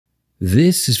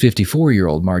This is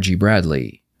 54-year-old Margie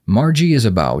Bradley. Margie is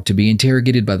about to be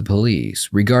interrogated by the police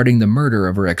regarding the murder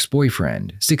of her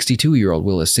ex-boyfriend, 62-year-old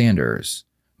Willis Sanders.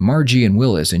 Margie and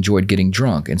Willis enjoyed getting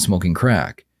drunk and smoking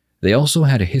crack. They also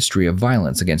had a history of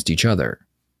violence against each other.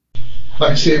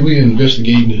 Like I said, we're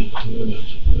investigating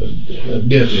a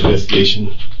death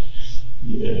investigation.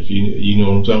 If you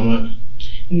know what I'm talking about.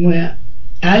 Well,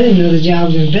 I didn't know the job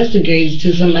was investigated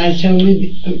till somebody told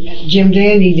me. Jim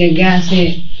Dandy, that guy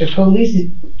said the police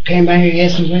came by here and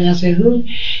asked him for it. I said, who?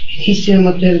 He sent him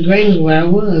up there to Grayson where I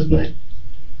was, but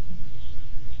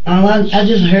I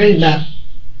just heard about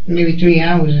maybe 3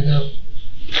 hours ago.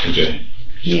 Okay.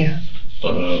 Yeah.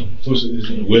 What's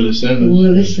it? Willis Sanders?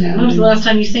 Willis Sanders. When was the last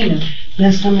time you seen him?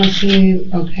 Last time I seen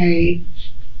him, okay.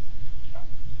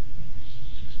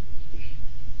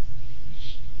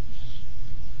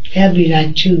 That'd be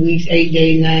like 2 weeks, 8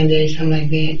 days, 9 days, something like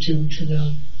that, 2 weeks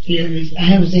ago. Yeah, I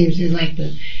haven't seen him since like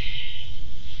the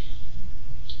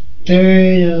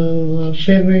 3rd of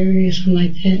February or something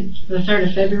like that. The 3rd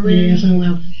of February? Yeah, something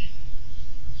like that.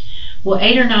 Well,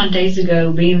 8 or 9 days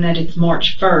ago, being that it's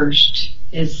March 1st,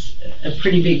 is a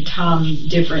pretty big time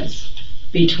difference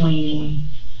between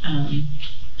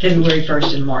February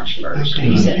 1st and March 1st. Okay.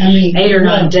 You said 8 or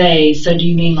 9 days, so do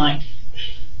you mean like,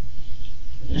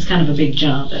 that's kind of a big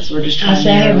jump. That's we're just trying I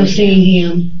said I haven't seen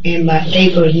him in about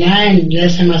 8 or 9.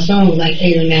 Last time I saw him was like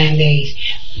 8 or 9 days.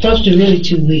 Close to really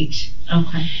 2 weeks.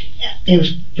 Okay. It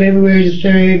was February the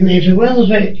 3rd. If it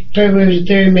wasn't February the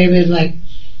 3rd, maybe it's like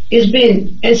it's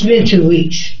been 2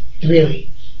 weeks, really.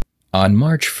 On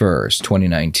March 1st,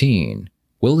 2019,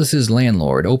 Willis's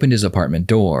landlord opened his apartment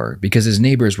door because his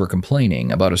neighbors were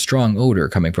complaining about a strong odor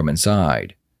coming from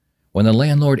inside. When the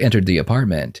landlord entered the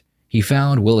apartment, he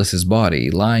found Willis's body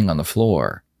lying on the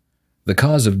floor. The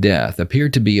cause of death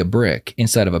appeared to be a brick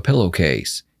inside of a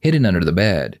pillowcase hidden under the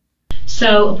bed.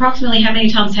 So, approximately how many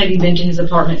times have you been to his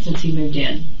apartment since he moved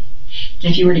in?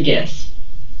 If you were to guess.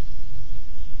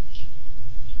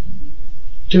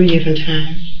 3 different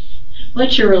times.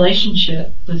 What's your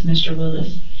relationship with Mr.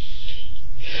 Willis?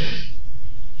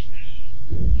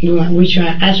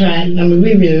 I try. I mean,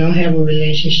 we really don't have a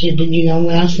relationship, but when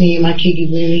I see him, I kick it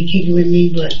with him, he kick it with me.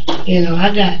 But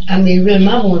really,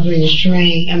 my boyfriend is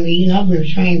trained. I've been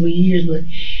trained for years, but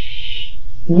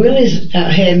Willis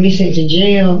had me sent to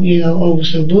jail, over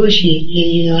some bullshit,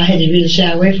 and I had to really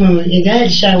shy away from him, and I had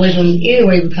to shy away from him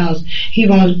anyway because he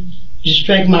wanted to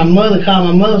distract my mother, call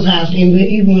my mother's house, and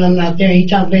even when I'm not there, he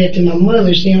talked bad to my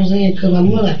mother. See what I'm saying? Because my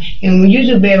mother, and when you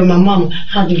do bad with my mama,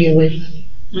 how to get away from it?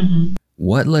 Mm-hmm.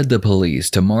 What led the police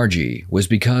to Margie was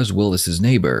because Willis's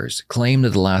neighbors claimed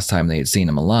that the last time they had seen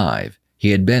him alive, he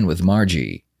had been with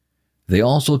Margie. They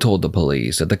also told the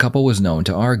police that the couple was known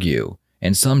to argue,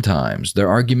 and sometimes their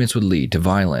arguments would lead to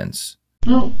violence.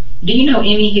 Well, do you know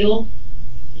Emmy Hill?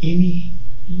 Emmy?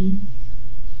 Mm-hmm.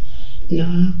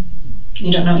 No.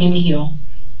 You don't know Emmy Hill?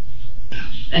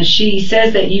 And she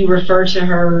says that you refer to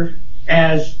her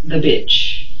as the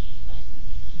bitch.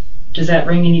 Does that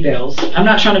ring any bells? I'm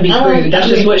not trying to be crude. That's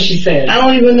just what she said. I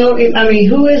don't even know.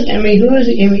 Who is Emmy Hill?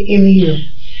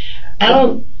 I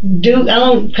don't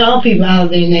call people out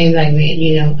of their name like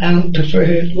that. I don't prefer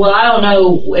her. Well, I don't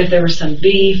know if there was some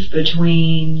beef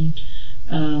between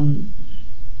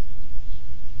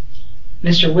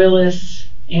Mr. Willis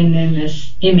and then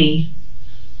Miss Emmy.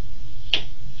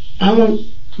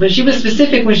 But she was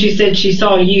specific when she said she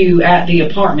saw you at the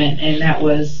apartment, and that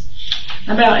was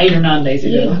about 8 or 9 days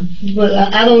ago. Yeah, but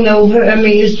I don't know her.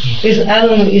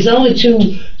 It's only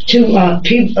two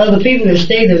other people that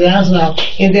stayed at the house now,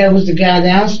 and there was the guy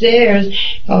downstairs,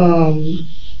 Bill,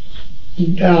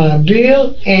 and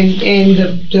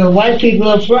the white people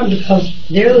up front, because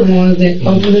they're the ones that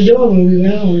opened the door when we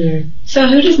went over there. So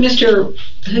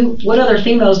what other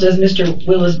females does Mr.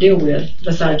 Willis deal with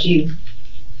besides you?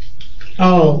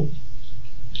 Oh,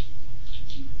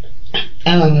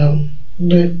 I don't know,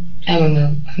 but I don't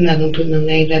know. I'm not gonna put no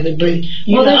names out there, but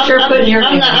I'm not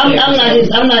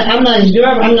his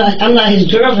girlfriend. I'm not his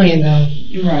girlfriend though.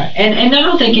 Right, and I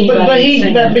don't think anybody.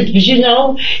 He'll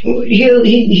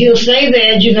say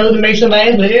that to make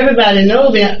somebody. But everybody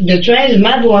knows that the train is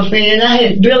my boyfriend, and I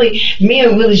had really me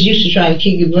and Willis used to try to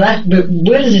kick it, but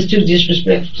Willis is too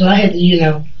disrespectful, so I had to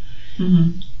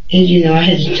Mm-hmm. And I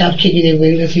had to stop kicking it with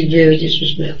him because he's very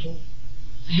disrespectful.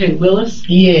 Who, Willis?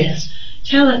 Yes.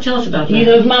 Tell us about that.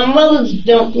 If my mother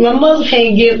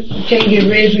can't get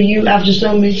ready for you after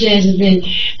so many chances, then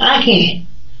I can't.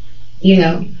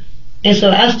 And so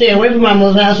I stay away from my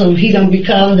mother's house so he don't be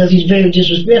calling because he's very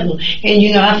disrespectful. And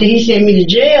after he sent me to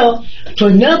jail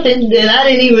for nothing that I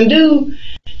didn't even do,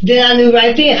 then I knew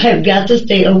right there, I've got to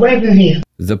stay away from him.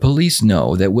 The police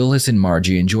know that Willis and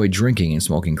Margie enjoy drinking and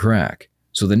smoking crack,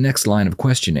 so the next line of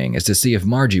questioning is to see if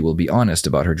Margie will be honest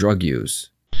about her drug use.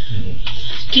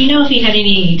 Do you know if he had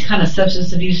any kind of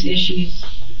substance abuse issues?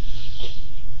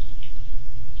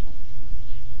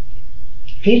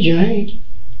 He drank.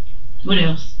 What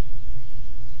else?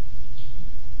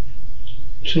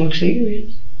 Smoked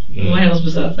cigarettes. What else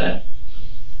besides that?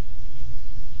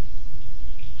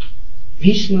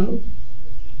 He smoked.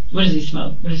 What does he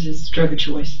smoke? What is his drug of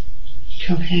choice?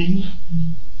 Cocaine.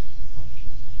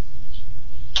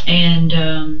 And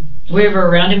were you ever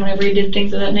around him whenever he did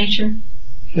things of that nature?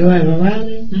 You ever around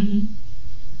him? Mm-hmm.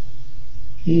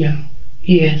 No.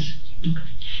 Yes. Okay.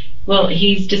 Well,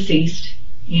 he's deceased,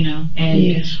 you know, and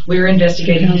yes. We're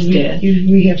investigating his death.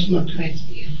 We have smoked crack.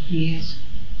 Yes.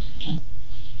 Okay.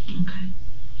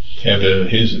 Have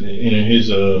his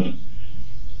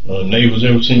neighbors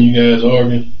ever seen you guys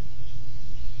arguing?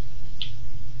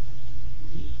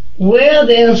 Well,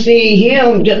 they don't see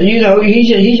him. You know,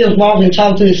 he just walks and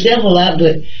talks to himself a lot.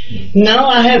 But no,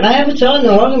 I haven't told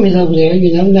no arguments over there.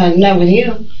 You know, not with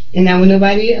him and not with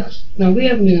nobody else. No, we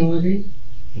haven't been arguing.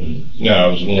 No, I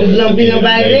was wondering. There's don't be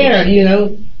nobody there. You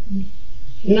know,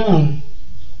 no.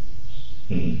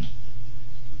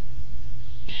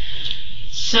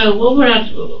 So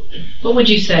what would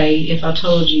you say if I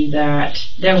told you that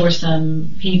there were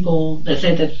some people that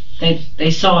said that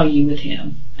they saw you with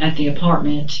him at the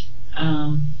apartment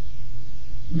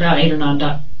about 8 or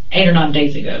 9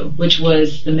 days ago, which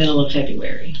was the middle of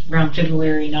February, around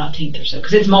February 19th or so,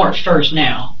 because it's March 1st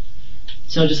now.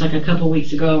 So just like a couple of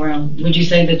weeks ago around, would you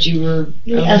say that you were?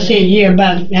 I said, yeah,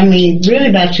 really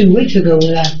about 2 weeks ago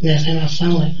last time I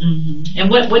saw it. Mm-hmm. And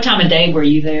what time of day were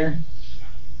you there?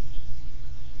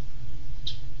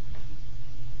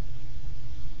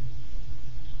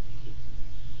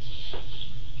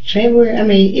 February. I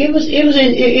mean, it was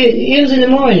in the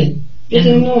morning. It was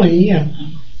in the morning, yeah.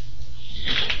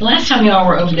 The last time y'all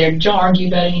were over there, did y'all argue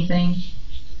about anything?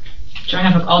 Did y'all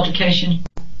have an altercation?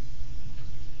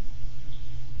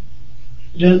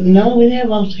 No, we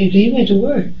never altercation. He went to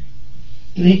work,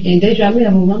 and they dropped me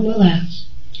off at my mother's house.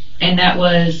 And that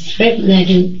was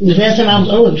the last time I was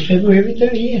over, February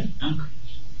 3rd, yeah. Okay.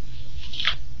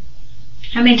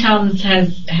 How many times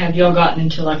have y'all gotten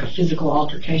into like a physical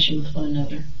altercation with one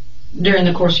another during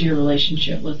the course of your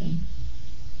relationship with him?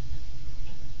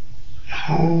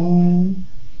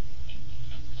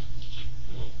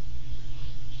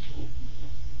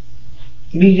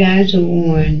 We got into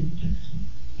one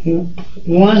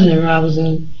once in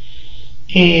Robinson,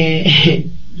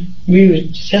 and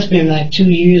that's been like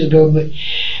 2 years ago, but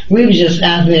we were just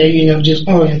out there, you know, just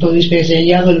arguing. Police people said,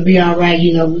 y'all gonna be all right,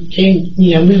 you know. We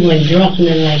weren't drunk or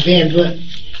nothing like that, but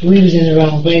we was in the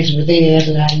wrong place, but they didn't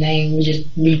answer our name. We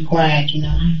just be quiet, you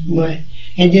know. But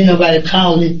and then nobody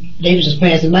called it. They was just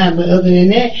passing by. But other than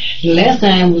that, the last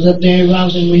time was up there in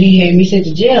Robinson when he had me sent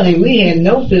to jail, and we had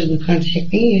no physical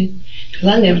contact then. Because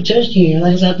I never touched him.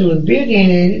 Like I said, I threw a beer can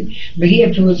at it, but he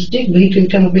had to put a stick, but he couldn't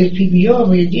come up in the people's yard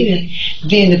where he did it.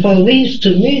 Then the police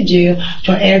took me to jail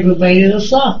for aggravated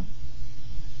assault.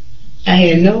 I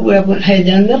had no weapon, I had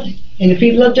done nothing. And the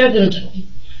people up there could have told me.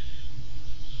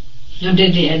 No,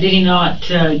 did he not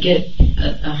get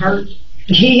hurt?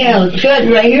 He had a cut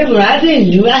right here, but I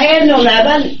didn't do it. I had no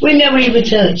knife. We never even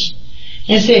touched.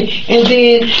 And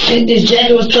then this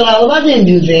jacket was cut off. I didn't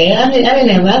do that. I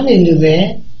didn't do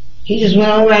that. He just went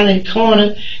all around the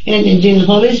corner, and then the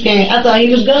police came. I thought he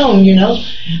was gone, you know.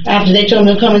 After they told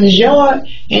him to come in his yard,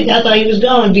 and I thought he was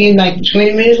gone. Then, like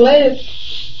 20 minutes later,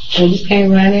 police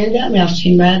came around there and got me. I was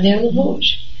sitting right there on the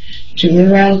porch. Took me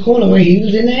around the corner where he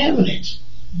was in the ambulance.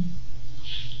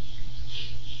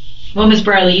 Well, Miss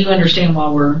Bradley, you understand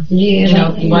why we're,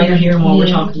 why you're here and why we're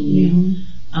talking to you.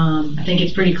 I think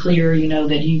it's pretty clear, you know,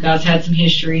 that you guys had some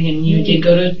history, and you did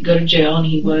go to jail, and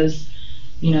he was,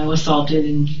 you know, assaulted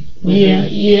and. But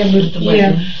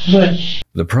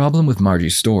the problem with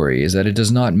Margie's story is that it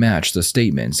does not match the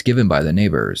statements given by the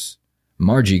neighbors.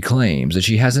 Margie claims that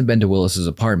she hasn't been to Willis's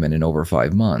apartment in over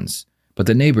 5 months, but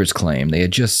the neighbors claim they had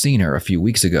just seen her a few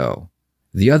weeks ago.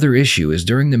 The other issue is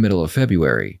during the middle of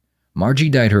February, Margie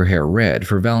dyed her hair red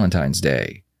for Valentine's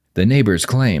Day. The neighbors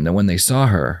claim that when they saw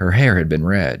her, her hair had been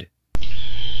red.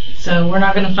 So we're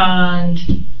not going to find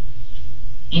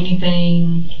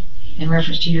anything in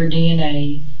reference to your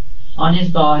DNA on his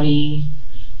body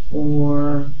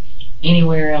or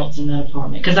anywhere else in the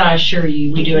apartment, because I assure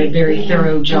you we do a very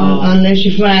thorough job. Unless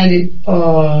you find it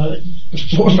 4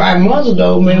 or 5 months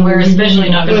ago, maybe we're especially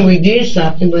not going when we did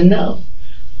something, but no.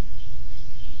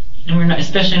 And we're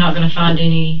especially not going to find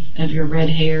any of your red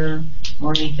hair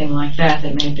or anything like that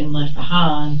may have been left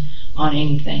behind on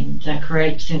anything. Is that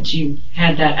correct? Since you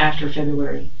had that after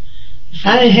February.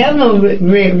 I didn't have no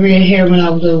red hair when I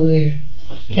was over there.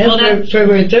 That's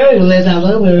February 3rd, the last time I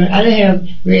was over there. I didn't have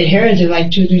red hair until like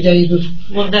 2-3 days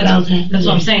before. Well, that's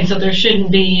what I'm saying. So there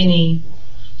shouldn't be any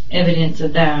evidence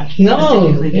of that.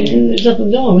 No, it's not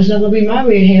going to be my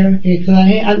red hair.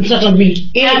 Because it's not going to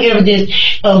be any evidence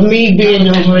of me being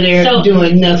over there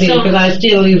doing nothing, because I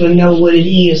still even know what it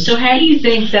is. So how do you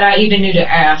think that I even knew to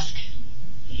ask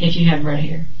if you had red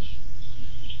hair?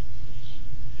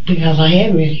 Because I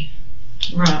had red hair.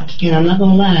 Right. And I'm not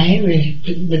going to lie, I had red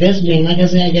hair. But that's been, like I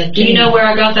said, I got... Do you know where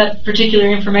I got that particular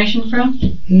information from?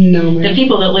 No, ma'am. The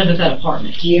people that live at that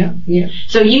apartment. Yeah.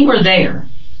 So you were there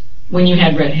when you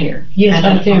had red hair? Yes,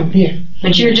 I was there, yeah.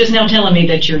 But you're just now telling me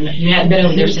that you hadn't been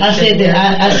over there since I said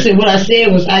that, what I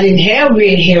said was I didn't have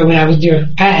red hair when I was there.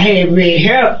 I had red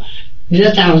hair, the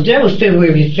last time I was there was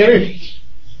February 3rd.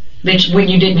 When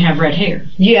you didn't have red hair?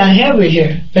 Yeah, I have red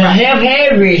hair. But I have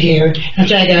had red hair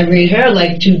until I got red hair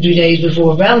like 2-3 days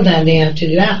before Valentine's Day, I took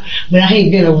it out. But I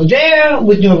ain't been over there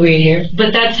with no red hair.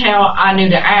 But that's how I knew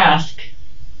to ask.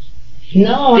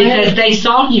 No, because they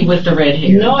saw you with the red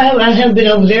hair. No, I haven't been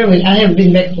over there. I haven't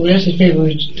been back over there since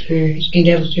February 3rd, and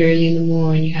that was early in the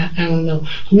morning. I don't know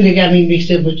who they got me mixed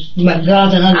up with. My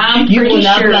God, you will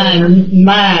not find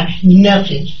my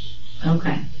nothing.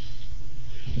 Okay.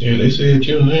 Yeah, they said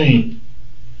your name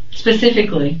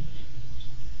specifically.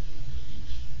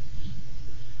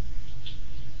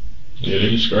 Yeah, they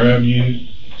described you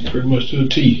pretty much to the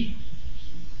T.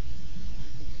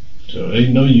 So they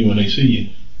know you when they see you.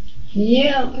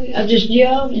 Yeah,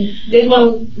 they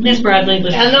know. Miss Bradley,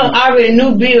 listen. I know. I already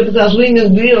knew Bill because we knew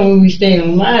Bill when we stayed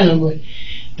on Minor, but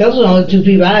those are the only two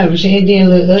people I ever seen. Then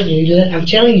look ugly. I'm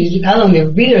telling you, I don't ever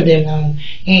be there that long.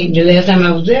 And the last time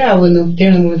I was there, I wasn't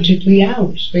there more than 2-3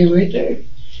 hours. February 3rd.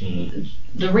 Mm-hmm.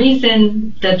 The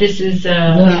reason that this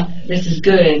is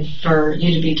good for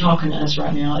you to be talking to us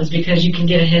right now is because you can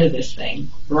get ahead of this thing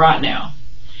right now.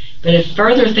 But if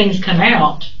further things come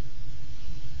out,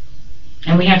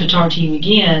 and we have to talk to you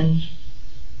again,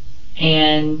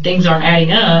 and things aren't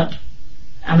adding up,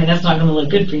 I mean, that's not going to look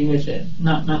good for you, is it?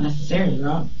 Not necessarily,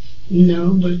 right?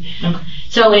 No, but... Okay.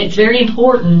 So it's very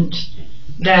important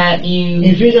that you...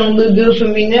 If it don't look good for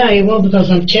me now, it won't,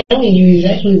 because I'm telling you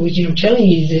exactly what I'm telling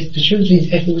you is the truth, is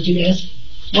exactly what you asked.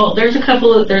 Well, there's a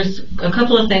couple of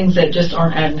things that just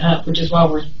aren't adding up, which is why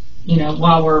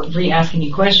we're re-asking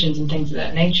you questions and things of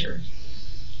that nature.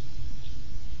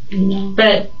 No.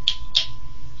 But...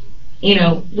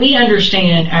 we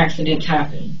understand accidents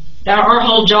happen. Our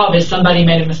whole job is somebody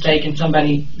made a mistake and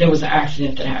there was an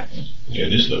accident that happened. Yeah,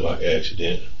 this looked like an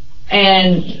accident.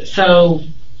 And so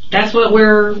that's what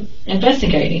we're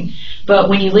investigating. But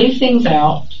when you leave things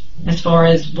out, as far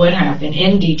as what happened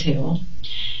in detail,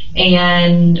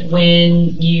 and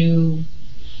when you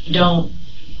don't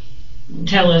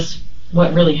tell us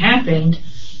what really happened,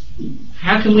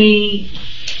 how can we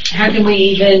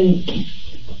even,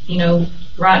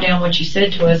 write down what you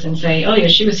said to us and say, oh yeah,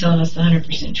 she was telling us the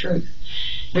 100% truth.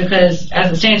 Because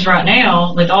as it stands right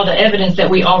now, with all the evidence that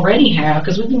we already have,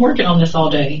 because we've been working on this all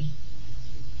day,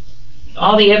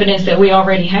 all the evidence that we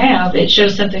already have, it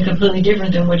shows something completely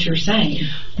different than what you're saying.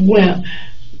 Well,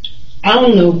 I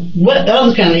don't know what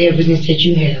other kind of evidence that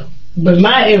you have, but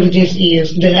my evidence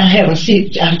is that I haven't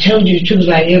seen, I've told you the truth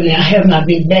about evidence, I have not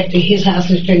been back to his house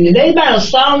since February. They might have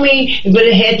saw me, but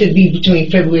it had to be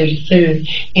between February 3rd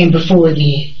and before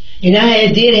then. And I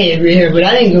did have red hair, but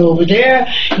I didn't go over there.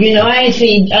 I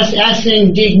seen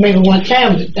Dick maybe one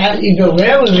time, but I didn't go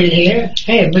there with red hair.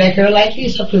 I had black hair like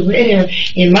this, I put red hair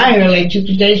in my hair like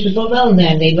 2-3 days before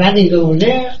Valentine's Day, but I didn't go over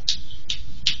there.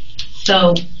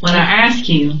 So, when I ask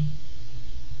you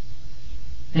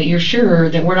that you're sure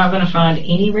that we're not going to find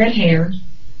any red hair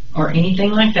or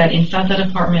anything like that inside that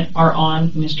apartment or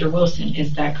on Mr. Wilson,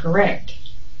 is that correct?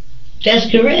 That's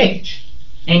correct.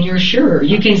 And you're sure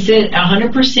you can sit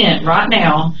 100% right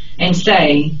now and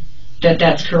say that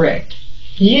that's correct?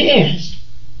 Yes.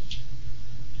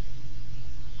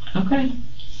 Okay.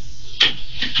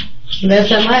 Last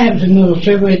time I had to move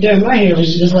February 3rd, my hair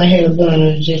was just like I had a bun on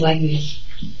it, just like this.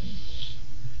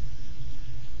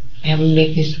 I haven't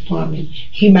left this apartment.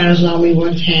 He might have saw me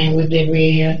one time with that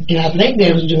red hair, and I think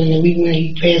that was during the week when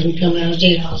he passed me coming out of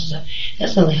jail. So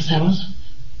that's the last time I saw him.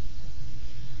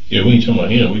 Yeah, we ain't talking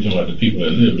about him. We talking about the people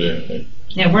that live there.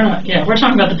 Yeah, we're not. Yeah, we're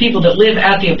talking about the people that live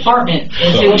at the apartment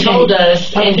and who told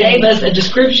us and gave us a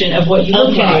description of what you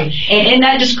look like. And in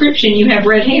that description, you have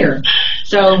red hair.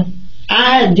 So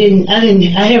I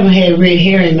haven't had red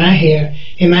hair in my hair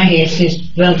in my head since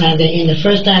Valentine's Day. And the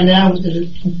first time that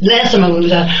last time I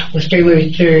was out was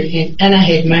February 3rd, and I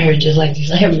had my hair just like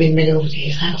this. I haven't been back over to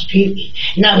his house, period.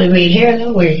 Not with red hair,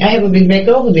 no way. I haven't been back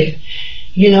over there.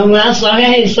 You know, when I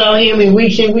hadn't saw him in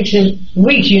weeks and weeks and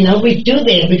weeks, you know. We do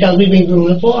that because we've been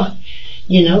growing apart.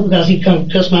 You know, because he come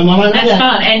cuss my mama. That's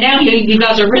fine. And now you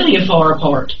guys are really far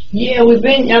apart. Yeah, we've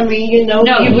been. I mean, you know.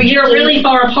 No, you're really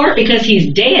far apart because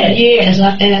he's dead. Yes,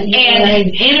 and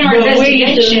in our investigation,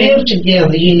 we used to live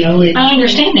together. You know, I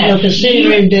understand that. You know,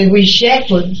 considering that we shacked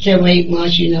for 7 or 8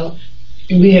 months, you know,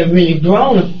 we have really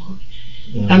grown apart.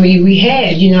 I mean, we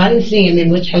had. You know, I didn't see him in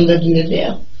much. I loved him to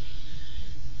death.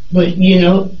 But you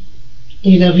know,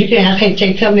 if you can't, I can't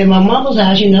take company at my mama's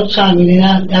house, you know, call me, then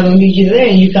I don't need you there,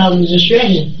 and you call him a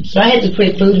distraction. So I had to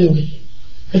quit fooling with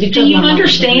him. Do you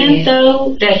understand,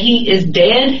 though, that he is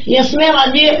dead? Yes, ma'am,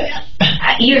 I did.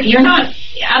 You're not,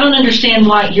 I don't understand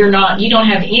why you don't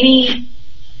have any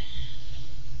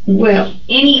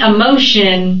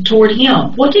emotion toward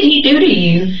him. What did he do to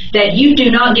you that you do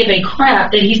not give a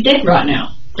crap that he's dead right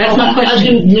now? That's my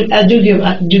question. I do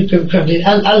give credit.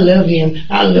 I love him.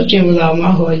 I loved him with all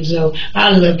my heart and soul.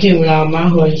 I loved him with all my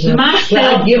heart and soul. But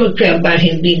I give a crap about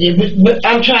him being there. But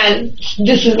I'm trying.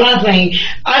 This is my thing.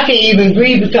 I can't even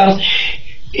breathe because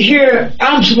here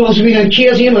I'm supposed to be gonna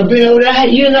kill him or been over there.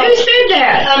 You know. Who said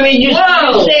that? I mean, you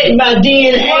said my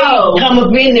DNA come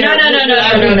up in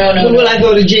there. No. Will I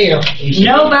go to jail?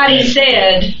 Nobody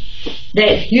said.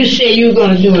 That you said you were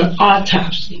going to do an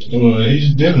autopsy. Well,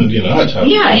 he's definitely doing an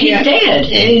autopsy. Yeah, he's dead.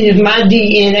 And if my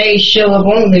DNA show up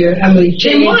on there, I'm going to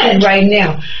tell you right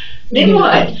now. Then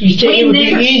what? You said it would be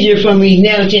easier for me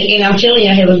now, and I'm telling you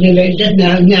I haven't been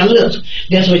there. Now look,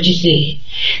 that's what you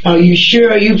said. Are you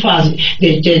sure? Are you positive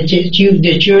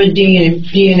that your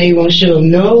DNA won't show up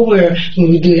nowhere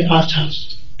when we do the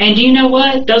autopsy? And do you know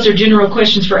what? Those are general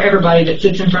questions for everybody that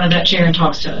sits in front of that chair and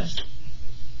talks to us.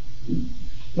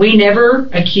 We never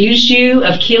accused you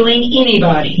of killing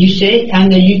anybody. You said, I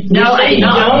know you. No, I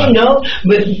don't know,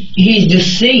 but he's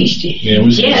deceased. Yeah,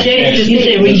 we said you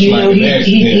said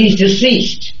he's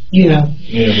deceased. You know.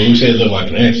 Yeah, but we said it looked like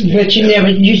an accident. But you never.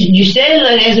 You said it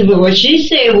like an accident, but what she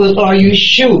said was, "Are you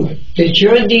sure that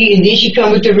you're D?" And then she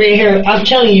come with the red hair. I'm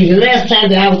telling you, the last time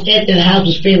that I was at that house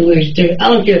was February 3rd. I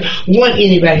don't care what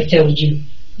anybody tells you.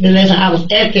 The last time I was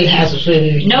at that house was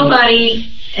February 3rd. Nobody.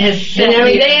 And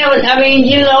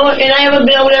you know, and I haven't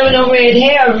been over there with no red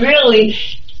hair, really.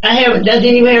 I didn't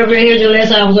even have red hair the last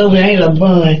time I was over there. I had a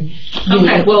bun.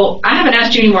 Okay, well, I haven't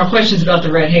asked you any more questions about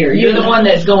the red hair. You're the one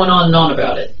that's going on and on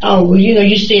about it. Oh, well, you know,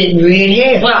 you said red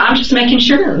hair. Well, I'm just making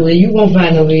sure. Well, you won't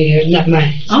find no red hair, not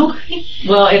mine. Okay.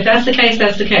 Well, if that's the case,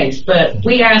 that's the case. But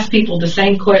we ask people the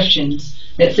same questions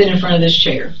that sit in front of this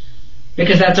chair.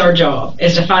 Because that's our job,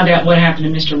 is to find out what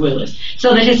happened to Mr. Willis.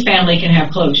 So that his family can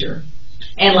have closure.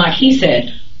 And like he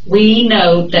said, we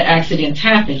know that accidents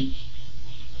happen.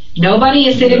 Nobody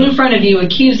is sitting in front of you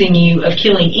accusing you of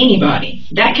killing anybody.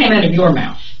 That came out of your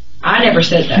mouth. I never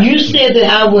said that. You said that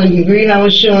I wouldn't agree. I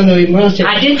was showing no emotion.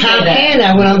 I did say that. How can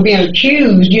I when I'm being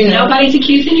accused, you know? Nobody's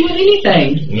accusing you of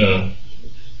anything. No.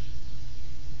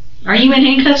 Are you in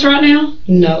handcuffs right now?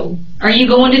 No. Are you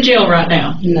going to jail right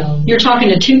now? No. You're talking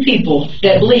to two people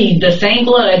that bleed the same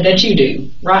blood that you do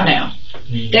right now.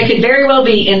 That could very well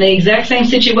be in the exact same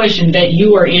situation that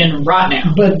you are in right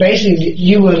now. But basically,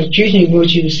 you were accusing me of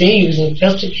what you were saying. You was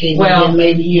investigating. Well,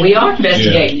 maybe we are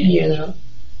investigating it. You know.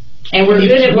 And we're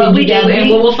good at what we do, and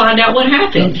we'll find out what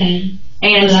happened. Okay.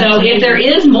 And so if there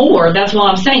is more, that's why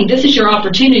I'm saying this is your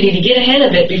opportunity to get ahead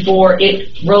of it before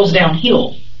it rolls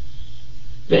downhill.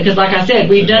 Because like I said,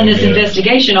 we've done this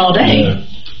investigation all day.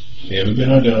 Yeah, we've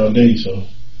been out there all day, so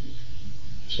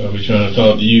we're trying to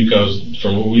talk to you because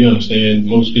from what we understand,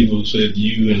 most people said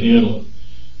you and him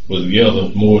was together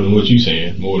more than what you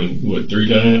saying. More than, what, 3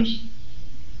 times?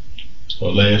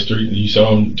 Or last 3, you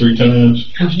saw him 3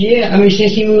 times? Yeah, I mean,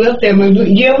 since he moved up there,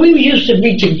 we used to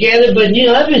be together, but you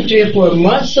know, that's been 3 or 4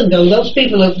 months ago. Those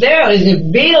people up there, is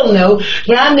it Bill? No,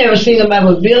 but I've never seen nobody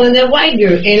with Bill and that white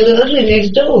girl and little ugly next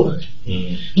door.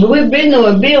 But we've been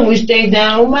knowing Bill. We stayed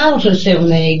down on Mountain for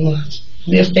 7 or 8 months.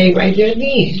 They'll stay right there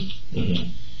again.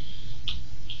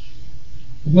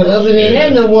 But other than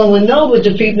that, no one would know. But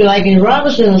the people like in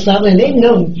Robinson or something, they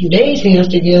know they seen us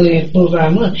together in 4 or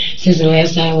 5 months since the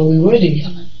last time when we were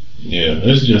together. Yeah,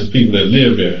 this is just people that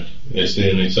live there that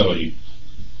said they saw you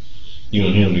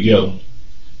and him together.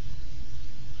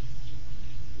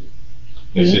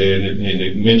 They said, and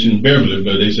they mentioned Beverly,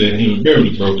 but they said him and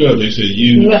Beverly broke up. They said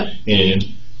you and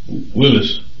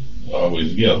Willis are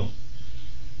always together.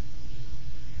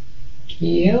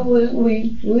 Yeah,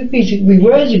 we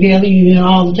were together, you know,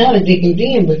 all the time, thick and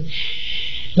thin, but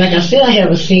like I said, I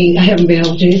haven't been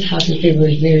over to his house in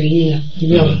February,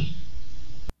 really.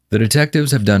 The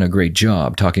detectives have done a great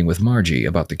job talking with Margie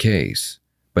about the case,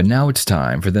 but now it's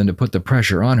time for them to put the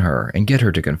pressure on her and get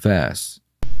her to confess.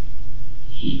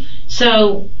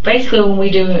 So basically when we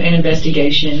do an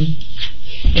investigation,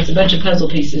 it's a bunch of puzzle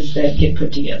pieces that get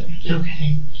put together.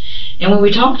 Okay. And when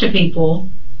we talk to people,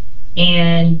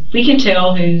 and we can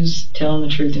tell who's telling the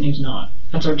truth and who's not.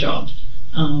 That's our job.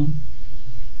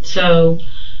 So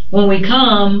when we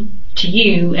come to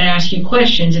you and ask you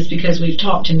questions, it's because we've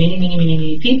talked to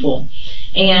many people.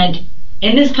 And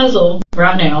in this puzzle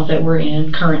right now that we're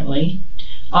in currently,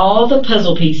 all the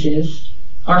puzzle pieces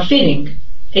are fitting,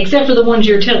 except for the ones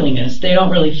you're telling us. They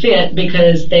don't really fit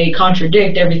because they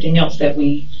contradict everything else that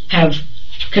we have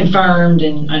confirmed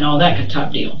and all that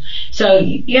type deal. So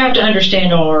you have to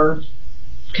understand our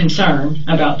concern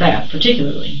about that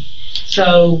particularly.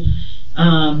 So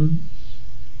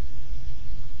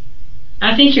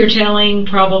I think you're telling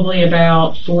probably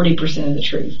about 40% of the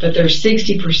truth, but there's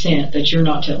 60% that you're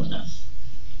not telling us.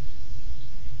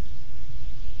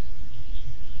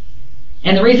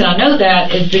 And the reason I know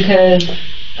that is because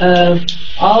of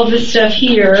all of this stuff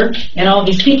here and all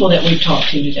these people that we've talked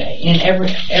to today and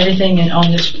everything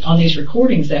on these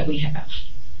recordings that we have.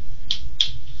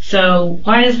 So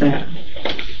why is that?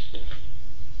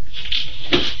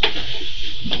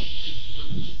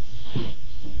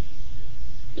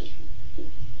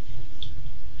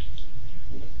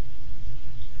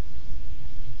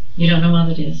 You don't know why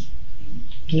that is?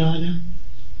 No, I know.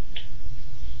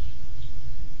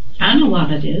 I know why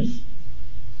that is.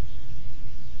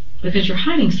 Because you're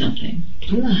hiding something.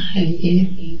 I'm not hiding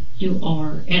anything. You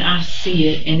are, and I see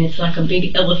it, and it's like a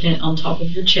big elephant on top of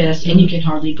your chest, and you can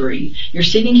hardly breathe. You're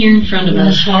sitting here in front of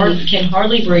us, can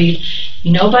hardly breathe.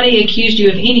 Nobody accused you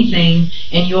of anything,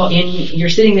 and you're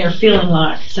sitting there feeling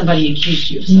like somebody accused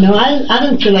you of something. No, I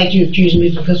don't feel like you accused me,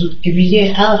 because if you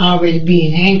did, I'd already be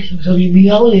in handcuffs. So you'd be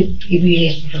holding if you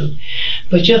asked for it.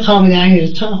 But you're calling me down here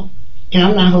to talk, and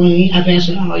I'm not holding you. I've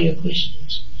answered all your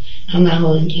questions. I'm not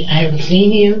holding you. I haven't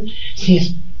seen him since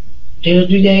the other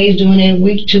 3 days during that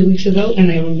week, 2 weeks ago, and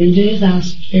I haven't been to his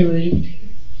house every.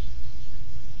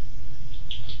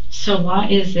 So why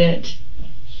is it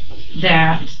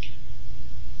that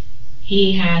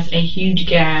he has a huge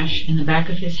gash in the back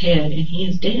of his head and he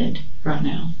is dead right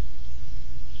now?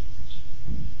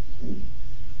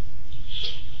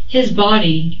 His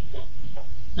body,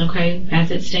 okay,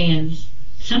 as it stands,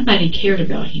 somebody cared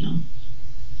about him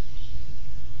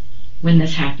when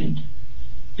this happened,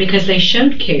 because they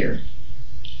showed care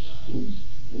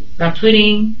by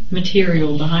putting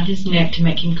material behind his neck to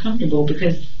make him comfortable,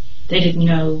 because they didn't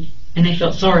know and they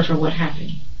felt sorry for what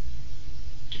happened.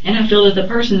 And I feel that the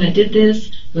person that did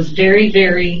this was very,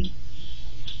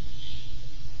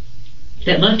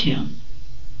 that loved him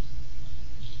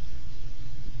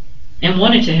and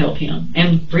wanted to help him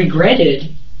and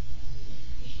regretted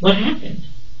what happened.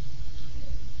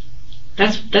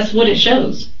 That's what it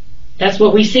shows. That's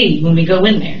what we see when we go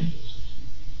in there.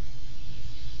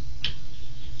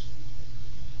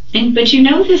 But you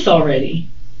know this already.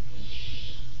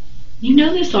 You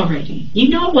know this already. You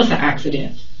know it was an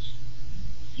accident.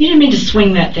 You didn't mean to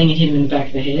swing that thing and hit him in the back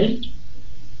of the head.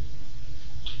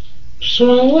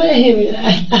 So what him?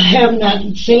 I have not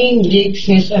seen Dick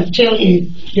since, I'm telling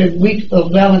you, the week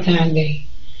of Valentine's Day.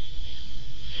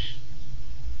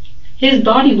 His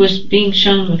body was being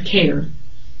shown with care.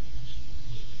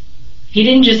 He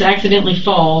didn't just accidentally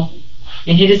fall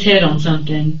and hit his head on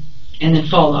something and then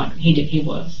fall on it. He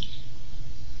was.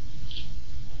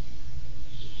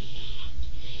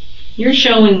 You're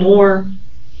showing more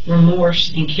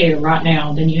remorse and care right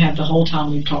now than you have the whole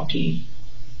time we've talked to you.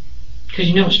 Because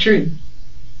you know it's true.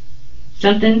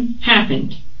 Something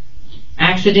happened,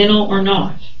 accidental or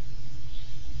not.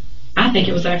 I think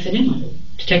it was accidental.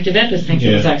 Detective Epis thinks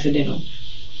it was accidental.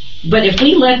 But if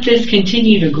we let this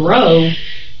continue to grow,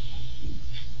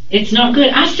 it's not good.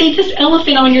 I see this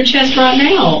elephant on your chest right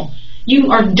now.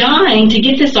 You are dying to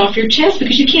get this off your chest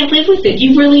because you can't live with it.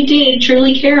 You really did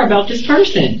truly care about this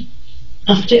person.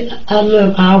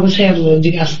 I always have loved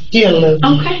you. I still love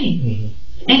you. Okay. Mm-hmm.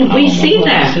 And we see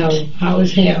that. So I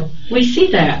always have. We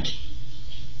see that.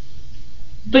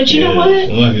 But you know what?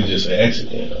 It's like it's just an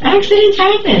accident. Accidents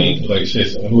happen. I mean, like I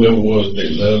said, whoever it was, they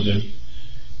loved him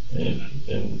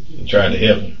and tried to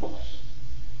help him.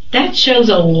 That shows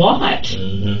a lot.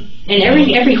 Mm-hmm. And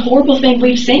every horrible thing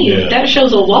we've seen, that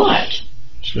shows a lot.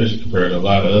 Especially compared to a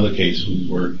lot of other cases we've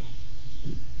worked.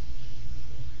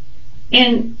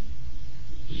 And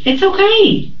it's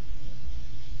okay.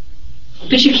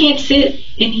 But you can't sit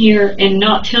in here and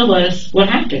not tell us what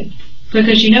happened.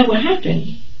 Because you know what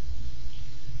happened.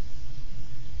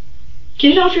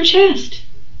 Get it off your chest.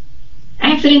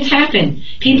 Accidents happen.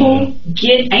 People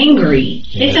get angry.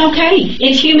 Yeah. It's okay.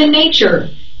 It's human nature.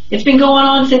 It's been going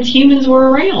on since humans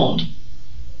were around.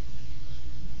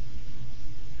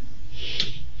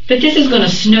 But this is going to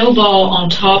snowball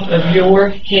on top of your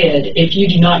head if you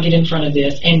do not get in front of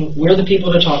this, and we're the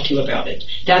people to talk to about it.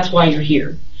 That's why you're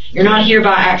here. You're not here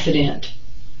by accident.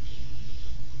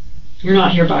 You're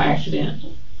not here by accident.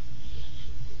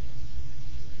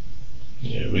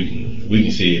 Yeah, we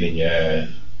can see it in your eyes.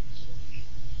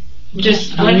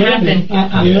 Just what happened?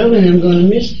 I'm loving I'm going to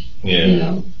miss it. Yeah. You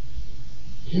know.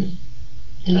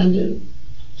 And I do.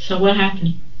 So what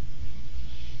happened?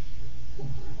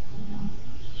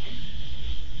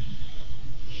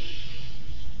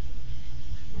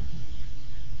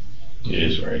 Yeah,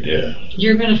 it's right there.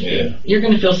 You're gonna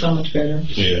feel so much better.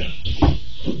 Yeah.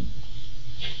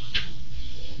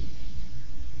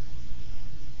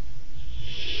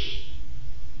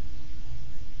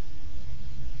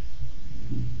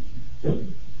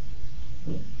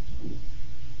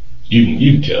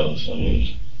 You can tell us. I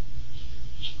mean,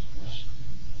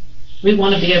 we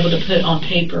want to be able to put on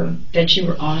paper that you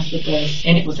were honest with us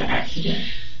and it was an accident.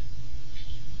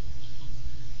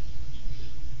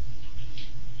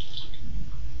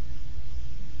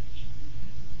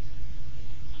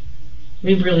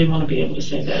 We really want to be able to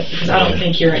say that because I don't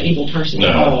think you're an evil person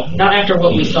at all. Not after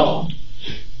what we saw.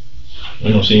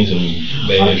 We don't see some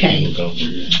bad people come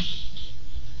through here.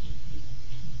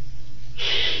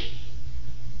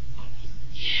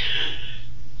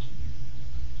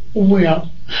 Well,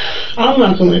 I'm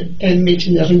not going to admit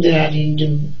to nothing that I didn't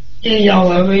do. And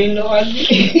y'all already know I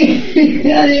did.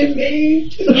 I didn't mean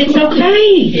to. It's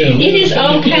okay. Yeah, it is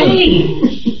okay.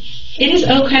 It is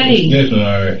okay. It's definitely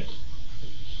alright.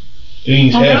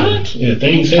 Things All happen. right. Yeah,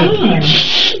 things happen.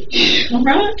 All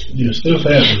right. Yeah, stuff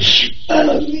happens.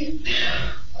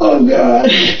 Oh God.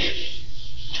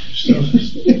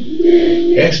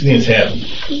 Accidents happen.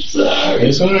 I'm sorry.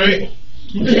 It's alright.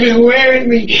 You've been wearing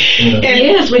me. Yeah.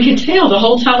 Yes, we could tell the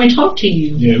whole time we talked to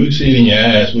you. Yeah, we see it in your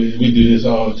eyes. We do this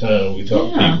all the time when we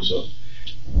talk to people, so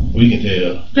we can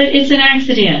tell. But it's an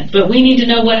accident. But we need to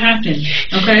know what happened.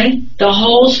 Okay? The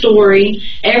whole story,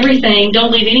 everything.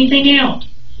 Don't leave anything out.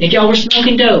 If y'all were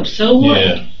smoking dope, so what?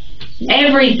 Yeah.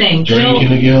 Everything. Drinking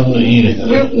together, anything.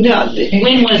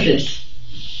 When was this?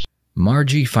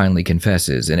 Margie finally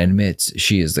confesses and admits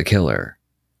she is the killer.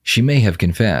 She may have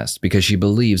confessed because she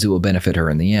believes it will benefit her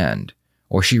in the end,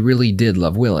 or she really did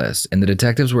love Willis and the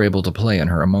detectives were able to play on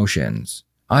her emotions.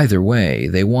 Either way,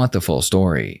 they want the full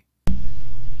story.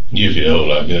 You feel a whole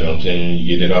lot better, I'm saying.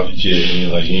 You get it off your chest and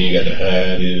you're like, you ain't got to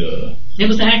hide it. It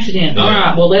was an accident. Yeah. All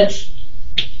right, well, let's...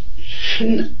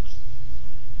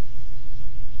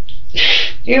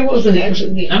 It was an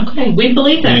accident. Okay, we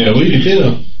believe that. Yeah, we can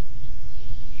tell.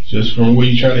 Just from where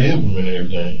you try to help them and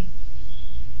everything.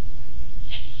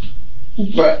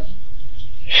 But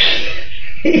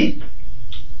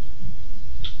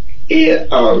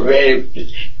it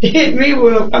already hit me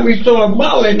with, throw a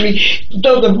ball at me.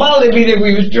 Throw the ball at me that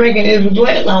we was drinking. It was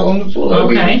glass out on the floor. Okay.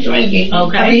 We was drinking.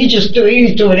 Okay. He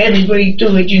threw it everywhere he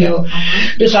threw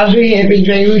it, Besides we had been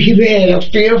drinking, he had a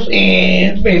fifth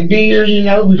and beers,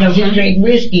 because he drank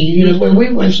whiskey, but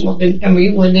we weren't smoking.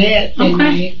 It wasn't that.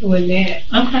 Okay. It wasn't that.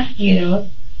 Okay. It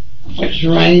was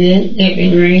raining. It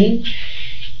been raining.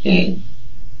 And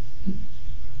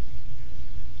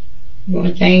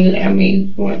one thing,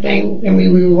 we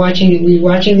were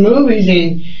watching movies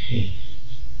and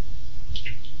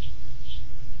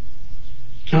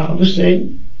all of a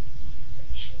sudden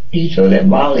he threw that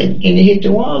ball in and it hit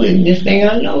the wall and this thing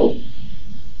I know.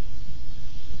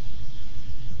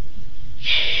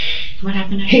 What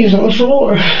happened next? He was on the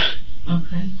floor.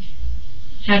 Okay.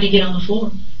 How'd he get on the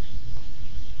floor?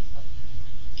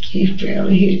 He fell,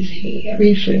 he hit his head,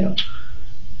 he fell.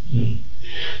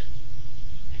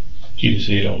 You can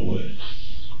see it on what?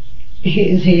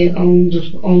 His head on the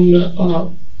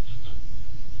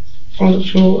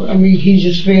floor. He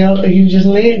just fell. He was just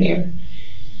laying there.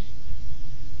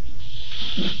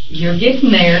 You're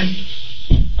getting there.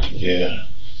 Yeah.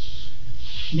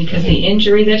 Because the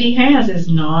injury that he has is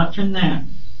not from that.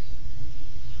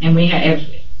 And we have,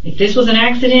 if this was an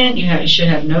accident, you should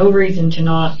have no reason to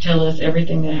not tell us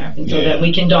everything that happened so that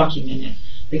we can document it.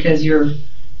 Because you're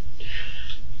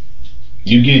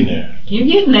getting there. You're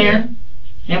getting there.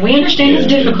 And we understand it's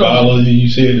difficult. The bottle you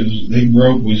said they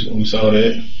broke, we saw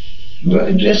that.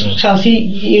 But that's because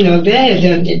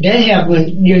that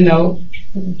happened,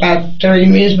 about 30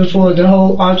 minutes before the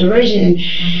whole alteration,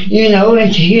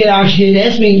 and he'd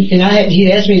asked me,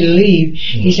 he'd asked me to leave.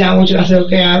 He said, I said,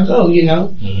 okay, I'll go,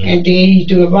 and then he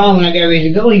threw a ball when I got ready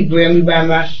to go. He grabbed me by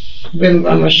my grabbed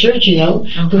by my shirt, you know,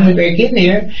 put me back in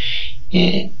there.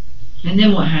 And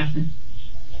then what happened?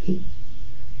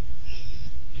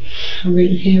 I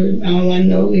really can't remember. All I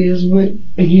know is what,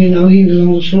 you know, he was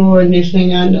on the floor, and next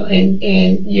thing I know, and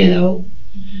you know,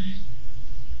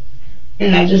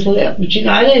 and I just left. But you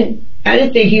know, I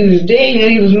didn't think he was dead. You know,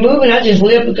 he was moving. I just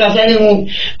left because I didn't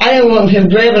want him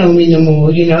grabbing on me no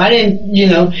more. You know, I didn't. You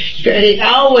know, it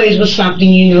always was something.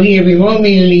 You know, he would want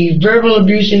me to leave, verbal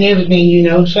abuse and everything. You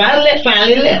know, so I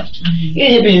finally left.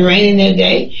 It had been raining that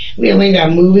day. We went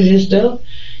got movies and stuff.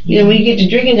 You know, when you get to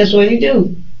drinking, that's what you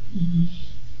do.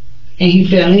 And he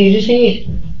fell and hit his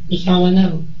head. That's all I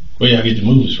know. Where y'all get the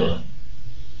movies from?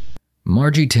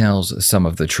 Margie tells some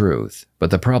of the truth, but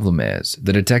the problem is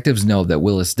the detectives know that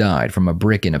Willis died from a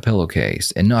brick in a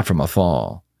pillowcase and not from a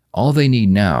fall. All they need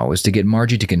now is to get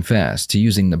Margie to confess to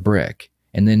using the brick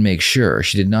and then make sure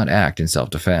she did not act in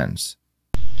self-defense.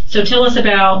 So tell us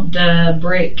about the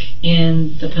brick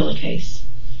in the pillowcase.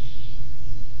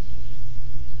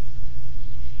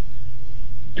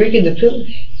 Brick in the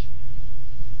pillowcase?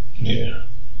 Yeah.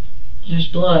 There's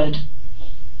blood.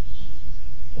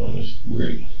 On this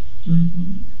brick.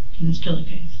 In this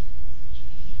pillowcase.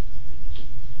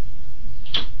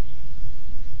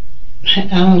 I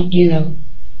don't, you know,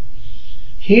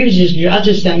 he was just, I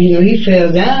just thought, you know, he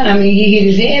fell down. I mean, he hit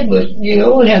his head, but, you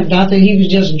know, I thought that he was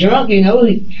just drunk, you know.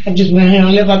 I just went ahead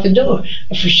and left out the door.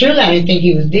 For sure, I didn't think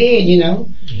he was dead, you know.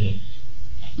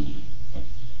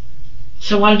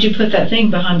 So why did you put that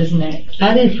thing behind his neck?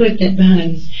 I didn't put that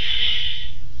behind his.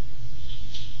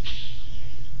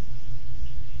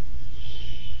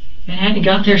 It had to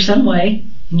got there some way,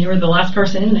 and you were the last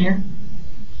person in there.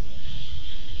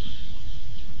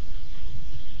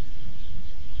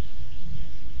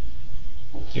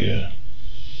 Yeah.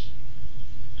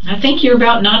 I think you're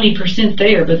about 90%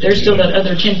 there, but there's still that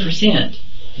other 10%.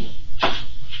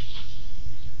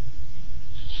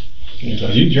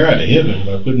 Because you tried to hit him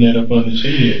by putting that up on his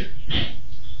head.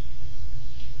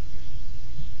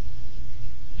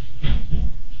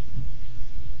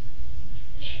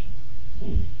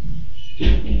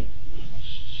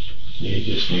 Yeah,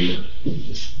 you just need to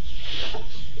just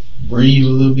breathe a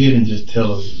little bit and just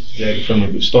tell us exactly from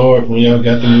the start when y'all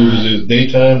got the movies. Is it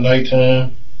daytime,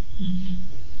 nighttime?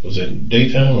 Was it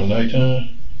daytime or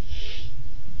nighttime?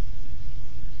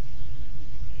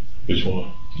 Which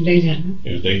one? Daytime.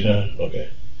 It was daytime? Okay.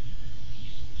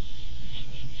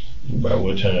 About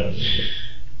what time?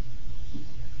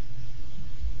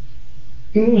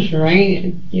 It was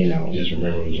raining, you know. Just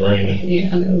remember it was raining.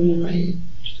 Yeah, I know it was raining.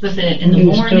 Was it in the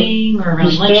morning or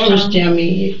around lunchtime? The storm tell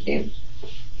me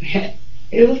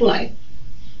it was like,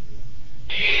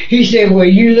 he said, well,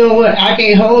 you know what, I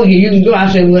can't hold you, you can go.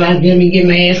 I said, well, let me get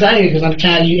my ass out of here because I'm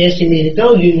tired of you asking me to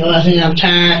go, you know. I said, I'm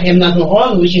tired, I'm not going to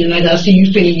argue with you, and I got to see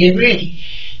you finna get ready.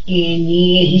 And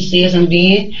yeah, he said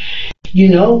something, you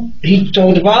know, he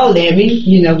told the ball at me,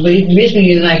 you know, but it missed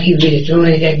me like he really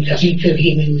throwing it at me because he could have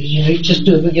hit me with, you know, he just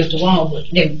stood up against the wall,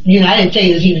 but, you know, I didn't tell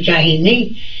you that he was trying to hit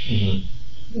me.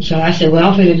 So I said,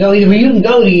 well, I'm finna go. He said, well, you can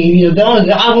go then, you know, go and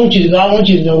go. I want you to go, I want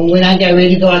you to go. When I got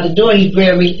ready to go out the door, he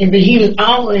grabbed me, but he was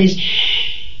always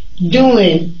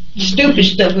doing stupid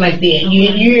stuff like that.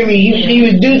 You hear me? He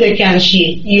would do that kind of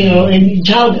shit, you know, and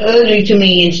talk ugly to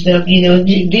me and stuff, you know.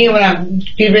 Then when I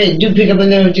get ready to pick up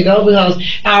another to go, because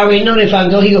I already know that if I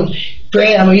go, he gonna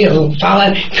grab me, you know, fall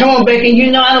out, come on back, and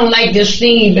you know I don't like this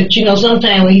scene, but you know,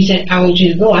 sometimes when he said, I want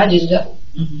you to go, I just go.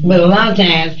 But a lot of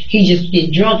times he just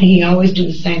get drunk, and he always do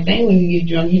the same thing when you get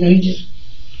drunk. You know, he just,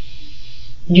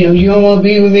 you know, you don't want to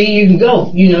be with me, you can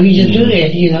go. You know, he just do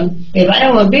that. You know, if I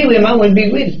don't want to be with him, I wouldn't be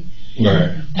with him.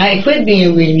 Right. I quit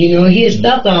being with him. You know, he had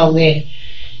stopped all that,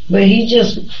 but he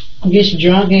just gets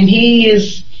drunk, and he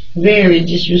is very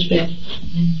disrespectful.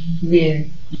 Very.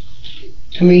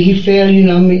 I mean, he fell. You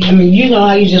know, I mean, you know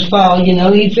how you just fall. You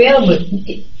know, he fell, but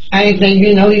I didn't think,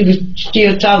 you know, he was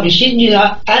still talking shit. You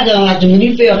know, I don't like to, when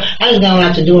he fell, I just don't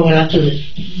like to do it when I could.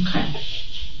 Okay.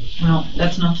 Well,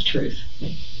 that's not the truth.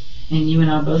 And you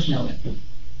and I both know it.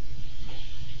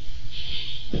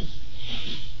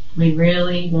 We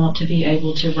really want to be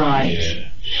able to write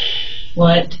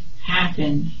what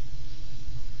happened.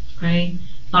 Okay?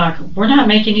 Like, we're not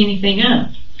making anything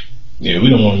up. Yeah, we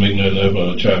don't want to make nothing up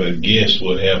or try to guess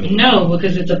what happened. No,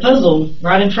 because it's a puzzle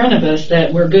right in front of us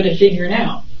that we're good at figuring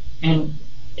out. And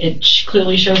it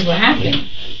clearly shows what happened.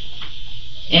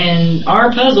 And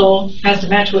our puzzle has to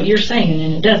match what you're saying,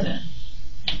 and it doesn't.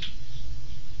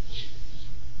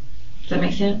 Does that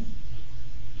make sense?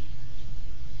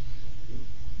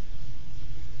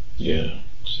 Yeah,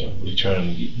 so we're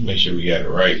trying to make sure we got it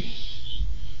right.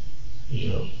 You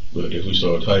know, but if we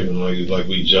start typing like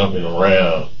we jumping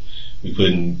around, we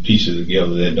putting pieces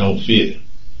together that don't fit.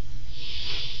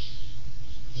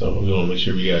 So we want to make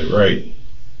sure we got it right.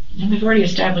 And we've already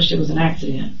established it was an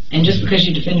accident. And just because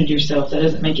you defended yourself, that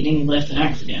doesn't make it any less an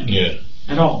accident. Yeah.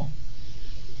 At all.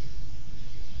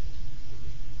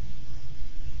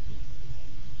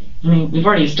 I mean, we've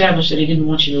already established that he didn't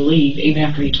want you to leave, even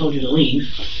after he told you to leave.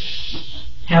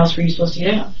 How else were you supposed to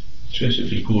get out? Especially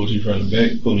if he pulled you from the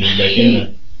back, pulling you back in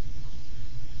there.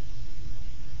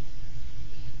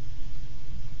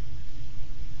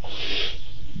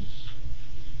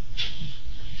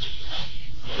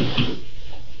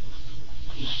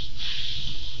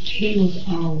 He was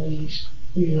always,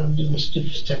 doing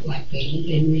stupid stuff like that.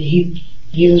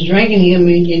 He was drinking,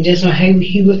 and that's how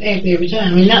he would act every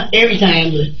time. I mean, not every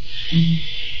time, but,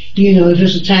 if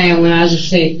it's a time when I just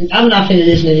say, I'm not finna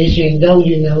listen to this and go,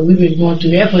 we've been going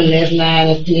through that for the last 9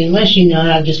 or 10 months,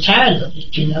 I'm just tired of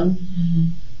it, Mm-hmm.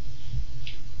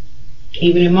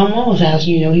 Even in my mom's house,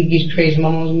 he gets crazy. My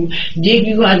mom, Dick,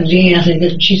 you go out there. I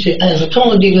said, she said, I said, come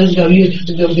on, Dick, let's go. You have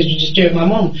to go because you disturbed my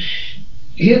mom.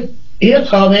 He'll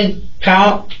call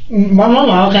my mom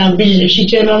all kinds of bitches. If she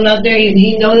tell me I'm not there,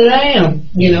 he know that I am,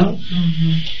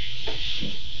 Mm-hmm.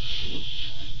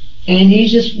 And he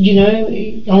just,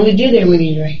 he only did that when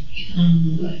he drank.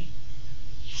 Mm-hmm. But,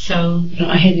 so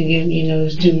I had to give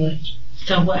it's too much.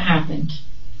 So what happened?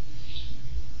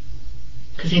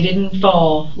 Because he didn't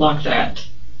fall like that.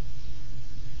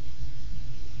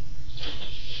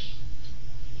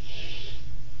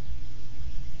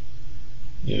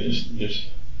 Yeah, just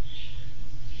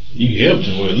you helped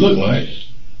him what it looked like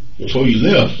before you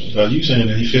left. Because you saying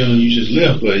that he fell and you just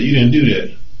left, but you didn't do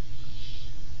that.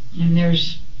 And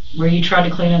there's where you tried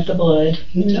to clean up the blood.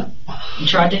 No. You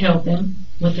tried to help him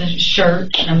with the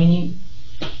shirt. I mean,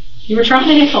 you were trying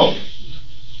to help.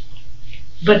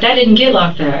 But that didn't get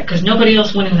like that because nobody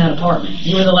else went in that apartment.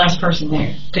 You were the last person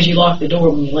there because you locked the door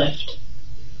when you left.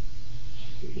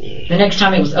 Yeah. The next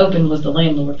time it was open was the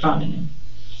landlord finding him.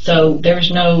 So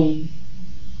there's no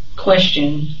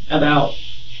question about.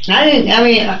 I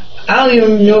don't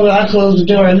even know whether I closed the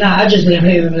door or not. I just left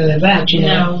him in the back,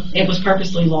 No, it was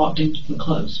purposely locked and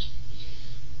closed.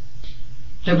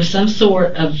 There was some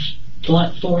sort of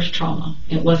blunt force trauma.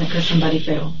 It wasn't because somebody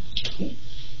fell.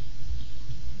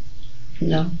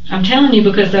 No. I'm telling you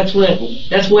because that's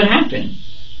what happened.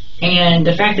 And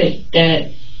the fact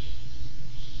that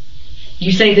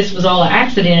you say this was all an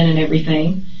accident and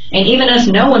everything, and even us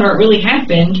knowing what really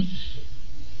happened.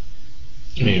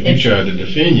 I mean, if you tried to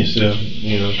defend yourself,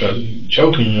 because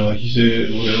choking, like you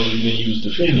said, well, then you was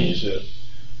defending yourself.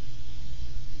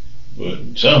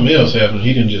 But something else happened.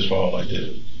 He didn't just fall like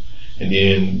that. And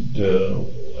then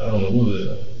I don't know, what was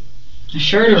it? A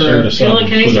shirt or a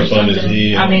pillowcase or something. His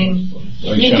head. I mean,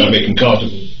 like you trying to make him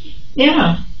comfortable.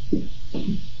 Yeah.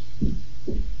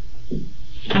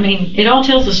 I mean, it all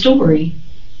tells a story.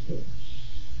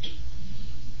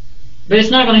 But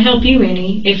it's not going to help you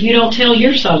any if you don't tell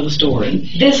your side of the story.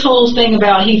 This whole thing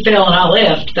about he fell and I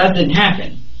left, that didn't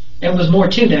happen. There was more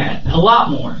to that. A lot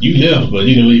more. You left, but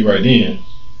you didn't leave right then.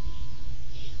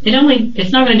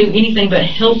 It's not going to do anything but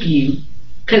help you.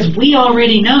 Because we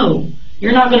already know.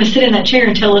 You're not going to sit in that chair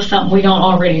and tell us something we don't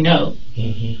already know.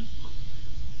 Mm-hmm.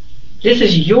 This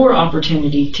is your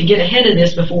opportunity to get ahead of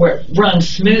this before it runs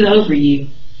smooth over you.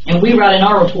 And we write in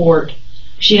our report,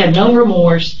 she had no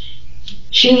remorse.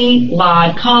 She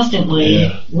lied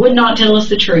constantly, would not tell us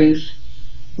the truth.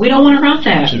 We don't want to write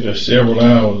that. It took us several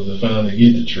hours to finally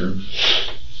get the truth.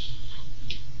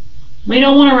 We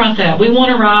don't want to write that. We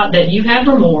want to write that you have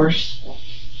remorse,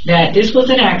 that this was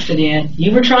an accident,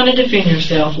 you were trying to defend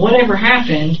yourself. Whatever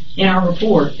happened in our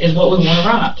report is what we want to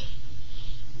write.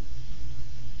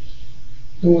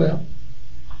 Well,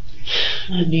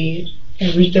 I did.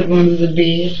 I reached up under the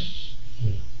bed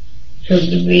because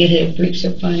the bed had bricks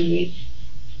up under it.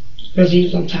 Because he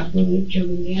was on top of it,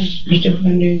 choking me. I reached up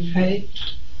under and got it.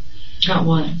 Got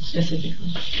what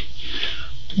specifically?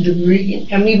 The brick.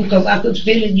 Because I could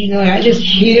feel it, I just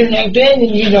hit him like that, and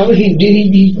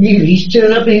he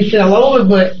stood up and he fell over,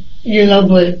 but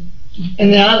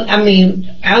and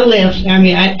then I left. I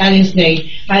didn't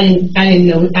stay. I didn't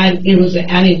know. I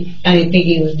didn't think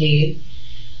he was dead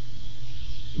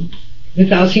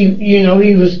because he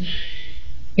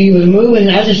was moving.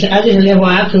 I just left where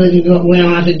I could and went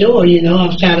on out the door. I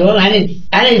was tired of it.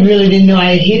 I didn't know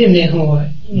I had hit him that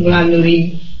hard, but I knew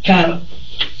he kind of.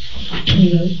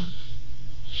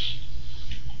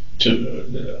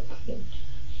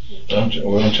 I'm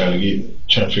trying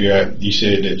to figure out. You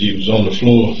said that you was on the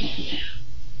floor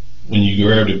when you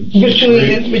grabbed it.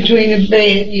 Between the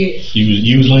bed, yes.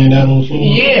 You was laying down on the floor.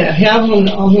 Yeah, I was on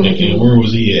the and where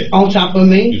was he at? On top of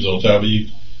me. He was on top of you.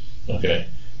 Okay.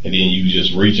 And then you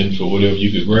just reaching for whatever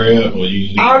you could grab, or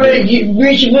you? I already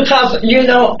reaching because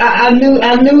I knew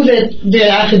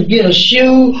that I could get a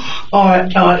shoe, or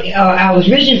I was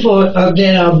reaching for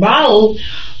that bottle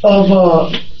of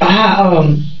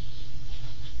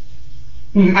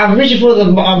I was reaching for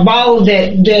the bottle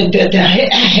that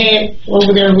I had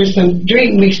over there with some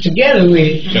drink mixed together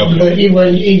with it, Okay.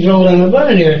 but it rolled on the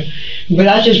bottom there. But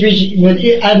I just reached,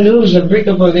 I knew it was a brick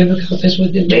up on there because that's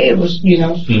what the bed was,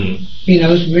 Mm-hmm.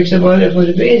 It's bricks up on there for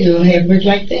the bed. You don't have bricks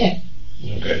like that.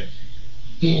 Okay.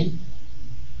 And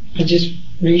I just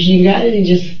reached and got it and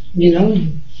just,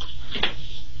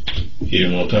 Hit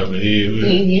him on top of the head with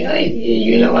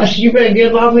it. and, I said, you better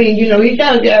get off me. He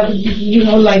kind of got,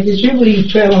 like this people he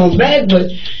fell on back,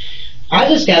 but I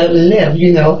just got up and left,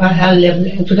 I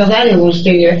left because I didn't want to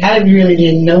stay there. I really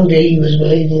didn't know that he was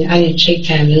bleeding. I didn't take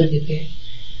time to look at that.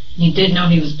 You did know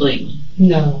he was bleeding?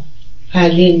 No, I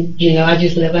didn't, I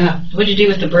just left out. What did you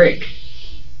do with the brick?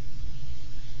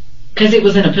 Because it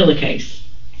was in a pillowcase.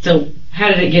 So how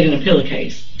did it get in a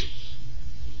pillowcase?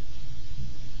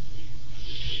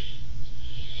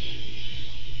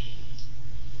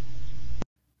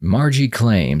 Margie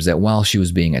claims that while she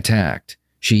was being attacked,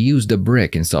 she used a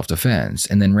brick in self-defense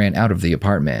and then ran out of the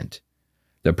apartment.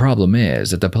 The problem is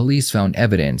that the police found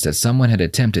evidence that someone had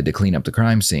attempted to clean up the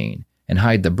crime scene and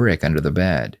hide the brick under the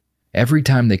bed. Every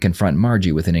time they confront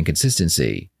Margie with an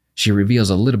inconsistency, she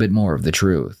reveals a little bit more of the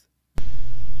truth.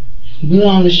 Blood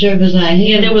on the shirt was like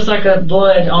here. Yeah, there was like a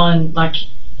blood on like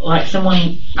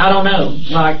someone, I don't know,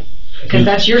 because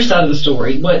that's your side of the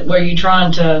story. Were you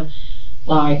trying to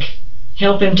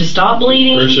help him to stop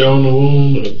bleeding? Pressure on the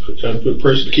wound, or trying to put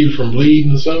pressure to keep it from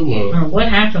bleeding or something? Or what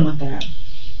happened with that?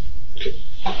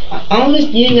 Only,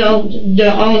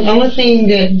 the only thing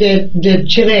that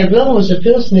should have blood was a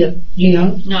pill slip,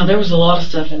 No, there was a lot of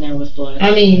stuff in there with blood.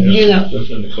 I mean, Stuff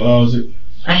in the closet.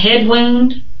 A head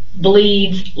wound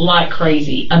bleeds like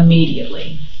crazy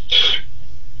immediately.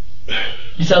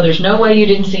 So there's no way you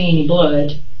didn't see any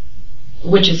blood,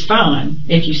 which is fine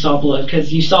if you saw blood,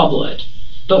 because you saw blood.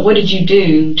 But what did you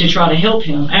do to try to help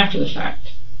him after the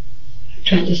fact?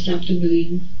 Trying to stop the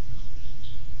bleeding.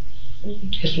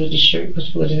 That's what the shirt was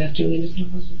put in after in the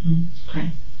closet.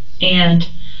 Okay. And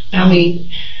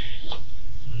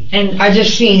and I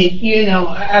just seen it,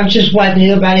 I'm just wiping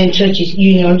it up. I didn't touch it,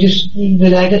 but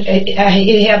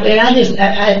it happened.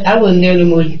 And I wasn't there no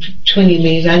more than 20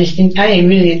 minutes. I didn't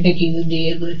really think he was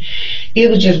dead, but it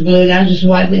was just blood. I was just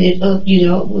wiping it up,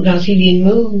 because he didn't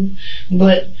move.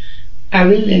 But I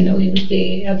really didn't know he was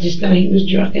dead. I just thought he was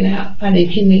drunk and out. I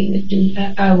didn't kill anything.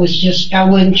 I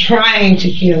wasn't trying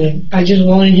to kill him. I just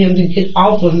wanted him to get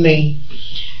off of me.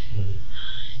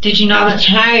 Did you not? I was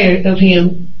tired of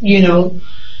him,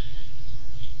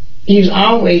 He was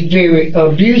always very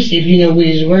abusive, with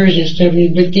his words and stuff.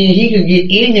 But then he could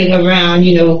get ignorant around,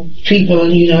 people,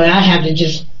 and I have to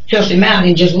just cuss him out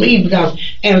and just leave because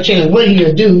I don't tell him what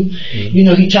he'll do.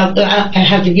 Mm-hmm. He talked. I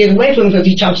have to get away from him because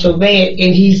he talks so bad,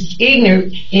 and he's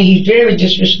ignorant and he's very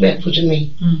disrespectful to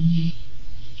me. Mm-hmm.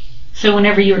 So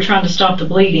whenever you were trying to stop the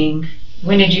bleeding,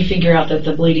 when did you figure out that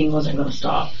the bleeding wasn't going to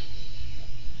stop?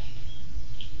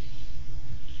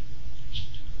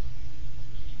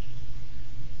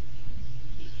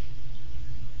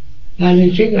 I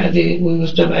didn't figure out that it was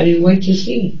stop. I didn't wait to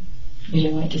see. You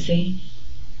didn't wait to see?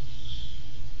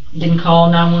 Didn't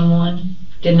call 911?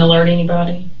 Didn't alert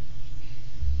anybody?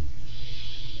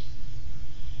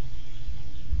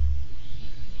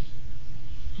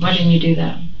 Why didn't you do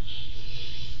that?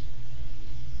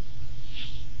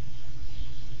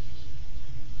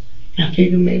 I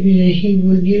figured maybe that he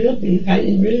would get up, and I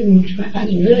didn't really want to try. I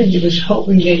didn't really just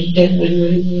hoping that was what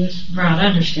it was. Right, I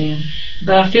understand.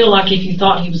 But I feel like if you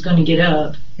thought he was going to get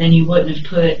up, then you wouldn't have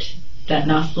put that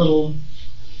nice little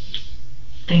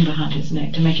thing behind his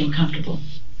neck to make him comfortable.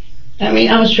 I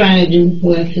mean, I was trying to do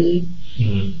what I could.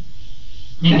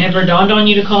 Mm-hmm. It never dawned on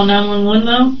you to call 911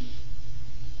 though?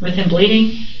 With him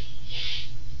bleeding?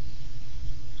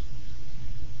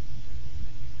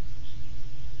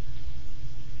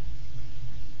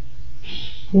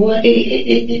 Well,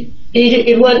 it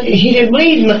was. He didn't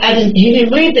bleed much. He didn't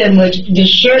bleed that much. The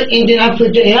shirt, and then I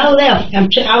put and I left.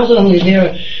 I was only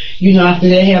there, after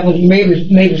that happened,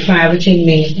 maybe 5 or 10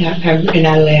 minutes, and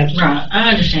I left. Right, I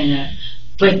understand that.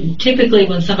 But typically,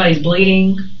 when somebody's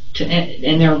bleeding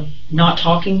and they're not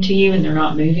talking to you and they're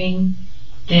not moving,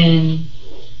 then.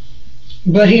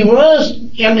 But he was.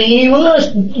 I mean, he was.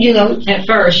 At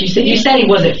first, you said he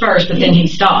was at first, but then he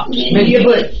stopped moving. Yeah,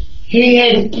 but. He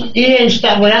hadn't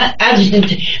stopped when I just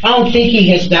didn't. I don't think he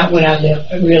had stopped when I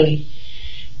left, really.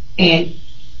 And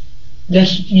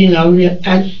That's, I didn't know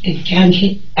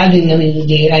he was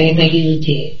dead. I didn't think he was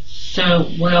dead. So,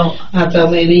 well, I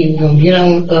thought maybe he was going to get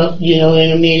on up,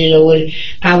 in a minute or what.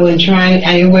 I wasn't trying,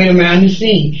 I didn't wait around to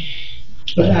see.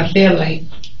 But I felt like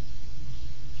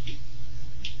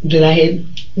that I had,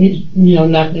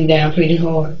 knocked him down pretty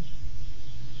hard.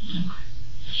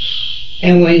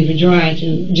 And when he was trying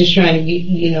to get, trying to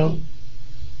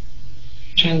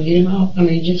get him out. I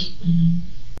mean, just.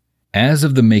 As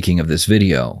of the making of this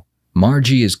video,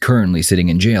 Margie is currently sitting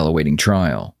in jail awaiting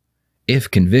trial. If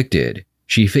convicted,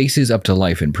 she faces up to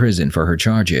life in prison for her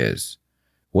charges.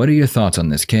 What are your thoughts on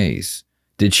this case?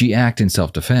 Did she act in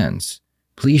self-defense?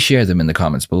 Please share them in the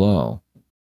comments below.